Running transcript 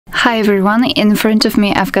Hi everyone, in front of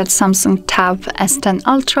me I've got Samsung Tab S10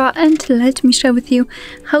 Ultra, and let me share with you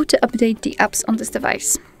how to update the apps on this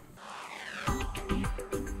device.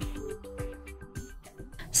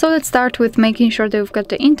 So let's start with making sure that we've got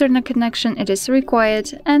the internet connection. It is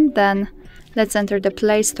required, and then let's enter the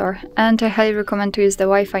Play Store, and I highly recommend to use the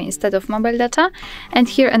Wi-Fi instead of mobile data. And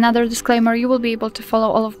here another disclaimer: you will be able to follow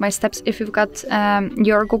all of my steps if you've got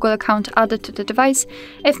your Google account added to the device.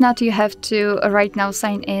 If not, you have to right now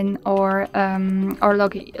sign in or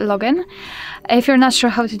log in. If you're not sure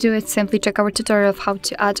how to do it, simply check our tutorial of how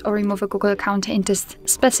to add or remove a Google account in this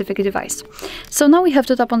specific device. So now we have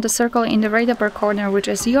to tap on the circle in the right upper corner, which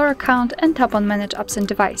is your account, and tap on Manage Apps and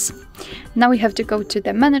Device. Now we have to go to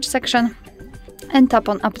the Manage section and tap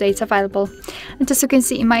on Updates Available. And as you can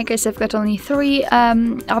see, in my case, I've got only 3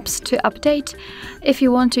 apps to update. If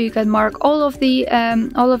you want to, you can mark all of the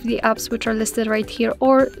apps which are listed right here,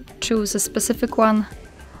 or choose a specific one.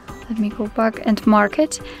 Let me go back and mark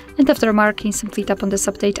it. And after marking, simply tap on this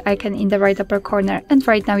update icon in the right upper corner. And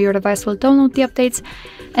right now your device will download the updates,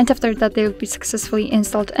 and after that they will be successfully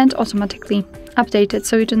installed and automatically updated.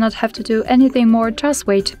 So you do not have to do anything more, just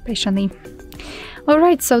wait patiently.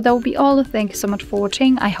 Alright, so that will be all. Thank you so much for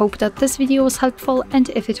watching. I hope that this video was helpful, and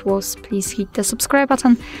if it was, please hit the subscribe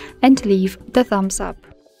button and leave the thumbs up.